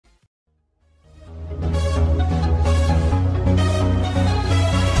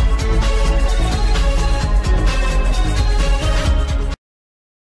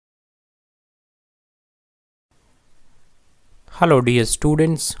Hello dear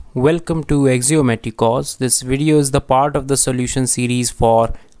students, welcome to Axiomatikos. This video is the part of the solution series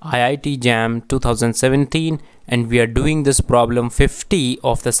for IIT-JAM 2017 and we are doing this problem 50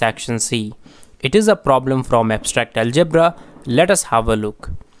 of the section C. It is a problem from abstract algebra. Let us have a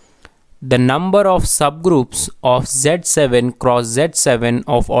look. The number of subgroups of Z7 cross Z7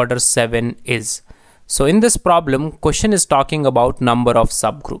 of order 7 is. So in this problem, question is talking about number of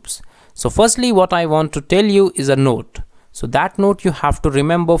subgroups. So firstly, what I want to tell you is a note. So that note you have to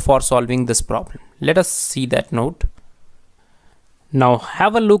remember for solving this problem. Let us see that note. Now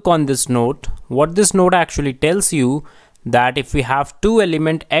have a look on this note. What this note actually tells you that if we have two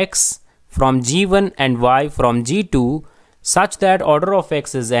element x from G1 and y from G2 such that order of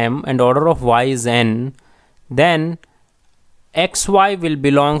x is m and order of y is n, then xy will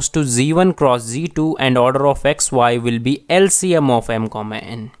belongs to Z1 cross Z2 and order of xy will be LCM of m comma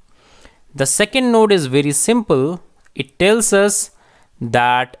n. The second note is very simple. It tells us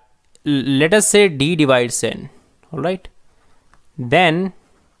that let us say D divides n, alright, then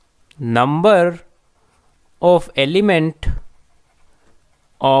number of element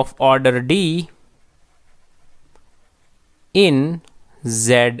of order D in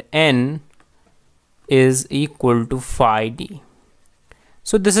Zn is equal to phi D.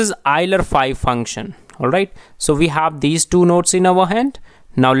 So this is Euler phi function, alright. So we have these two notes in our hand.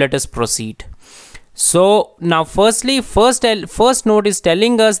 Now let us proceed. So now firstly, first note is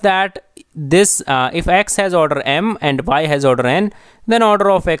telling us that this if x has order m and y has order n, then order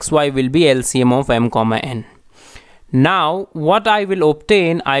of xy will be LCM of m comma n. Now what I will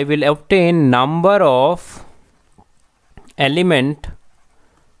obtain number of element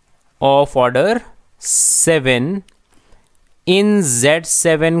of order 7 in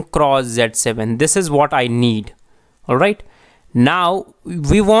Z7 cross Z7. This is what I need. Alright. Now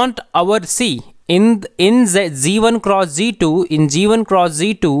we want our in Z1 cross Z2, in G1 cross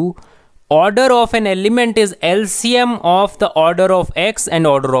Z2, order of an element is LCM of the order of x and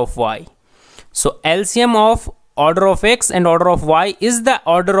order of y. So LCM of order of x and order of y is the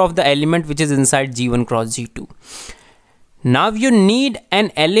order of the element which is inside G1 cross G2. Now you need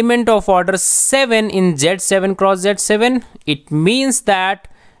an element of order 7 in Z7 cross Z7. It means that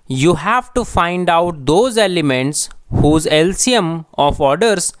you have to find out those elements whose LCM of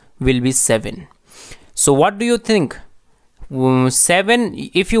orders will be 7. So what do you think? 7,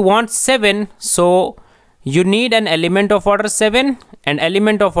 if you want 7, so you need an element of order 7 and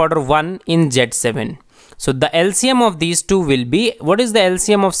element of order 1 in Z7. So the LCM of these two will be, what is the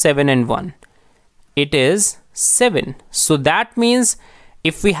LCM of 7 and 1? It is 7. So that means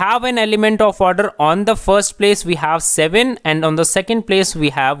if we have an element of order on the first place we have 7 and on the second place we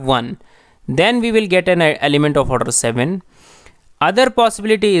have 1, then we will get an element of order 7. Other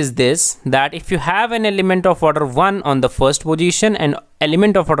possibility is this, that if you have an element of order 1 on the first position and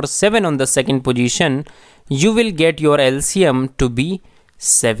element of order 7 on the second position, you will get your LCM to be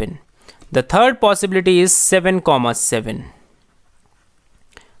 7. The third possibility is 7 comma 7.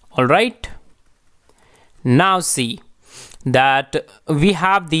 Alright. Now see that we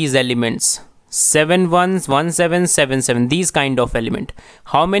have these elements 7 1s 1 7 7 7, these kind of element.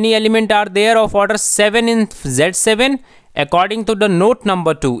 How many element are there of order 7 in Z7? According to the note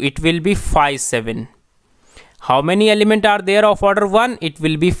number 2, it will be phi 7. How many element are there of order 1? It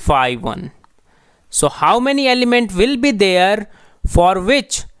will be phi 1. So how many element will be there for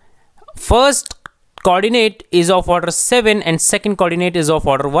which first coordinate is of order 7 and second coordinate is of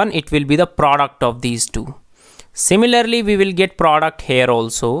order 1? It will be the product of these two. Similarly, we will get product here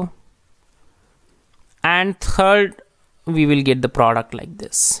also. And third, we will get the product like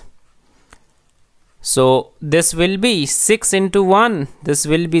this. So this will be 6 into 1. This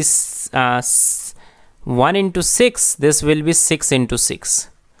will be 1 into 6. This will be 6 into 6.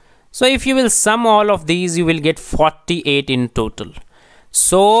 So if you will sum all of these, you will get 48 in total.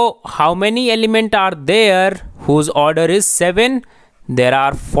 So how many elements are there whose order is 7? There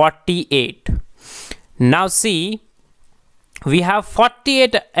are 48. Now see, we have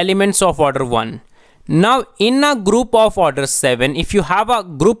 48 elements of order 1. Now in a group of order 7, if you have a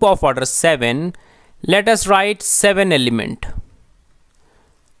group of order 7, let us write 7 element.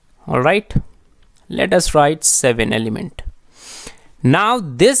 Alright, let us write 7 element. Now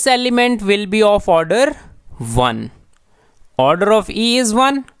this element will be of order 1. Order of E is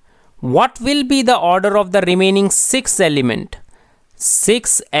 1. What will be the order of the remaining 6 element?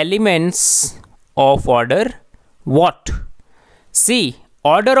 6 elements of order what? See,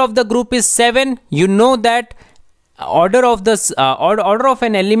 order of the group is 7. You know that order of this order of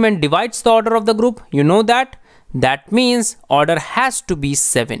an element divides the order of the group. You know that. That means order has to be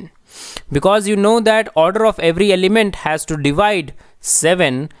 7. Because you know that order of every element has to divide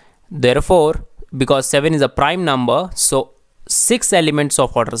 7. Therefore, because 7 is a prime number, so 6 elements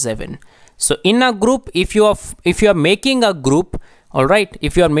of order 7. So in a group, if you are making a group, all right,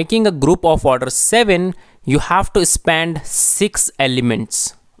 if you are making a group of order 7, you have to span 6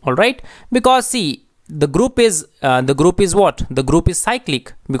 elements, all right, because see, the group is what? The group is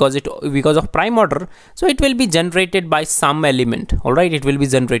cyclic because of prime order, so it will be generated by some element, all right, it will be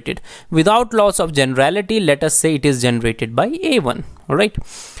generated without loss of generality. Let us say it is generated by A1, all right.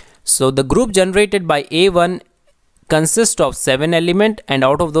 So the group generated by A1 consists of 7 elements, and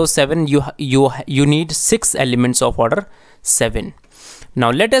out of those 7 you need 6 elements of order 7.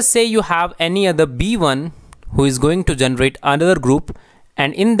 Now let us say you have any other B1 who is going to generate another group,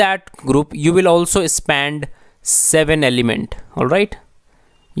 and in that group you will also span 7 element, all right,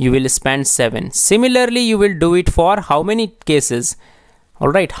 you will span 7. Similarly, you will do it for how many cases? All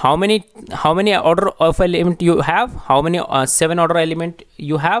right, how many order of element you have? How many 7 order element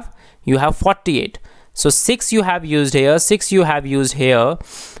you have? You have 48. So 6 you have used here, 6 you have used here.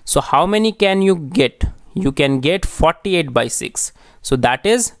 So how many can you get? You can get 48 by 6. So that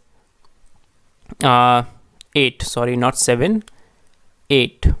is 8. Sorry, not 7.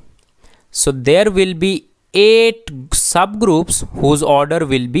 8. So there will be 8 subgroups whose order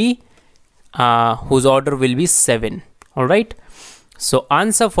will be 7. All right. So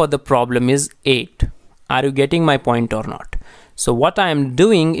answer for the problem is 8. Are you getting my point or not? So what I am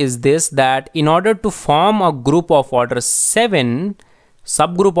doing is this, that in order to form a group of order 7,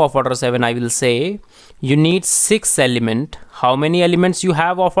 subgroup of order 7, I will say, you need 6 elements. How many elements you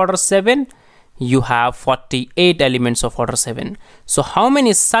have of order 7? You have 48 elements of order 7. So how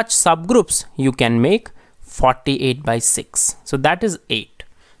many such subgroups you can make? 48 by 6. So that is 8.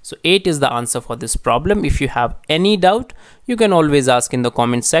 So 8 is the answer for this problem. If you have any doubt, you can always ask in the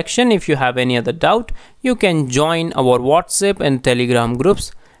comment section. If you have any other doubt, you can join our WhatsApp and Telegram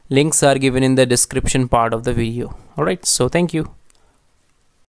groups. Links are given in the description part of the video. All right, so thank you.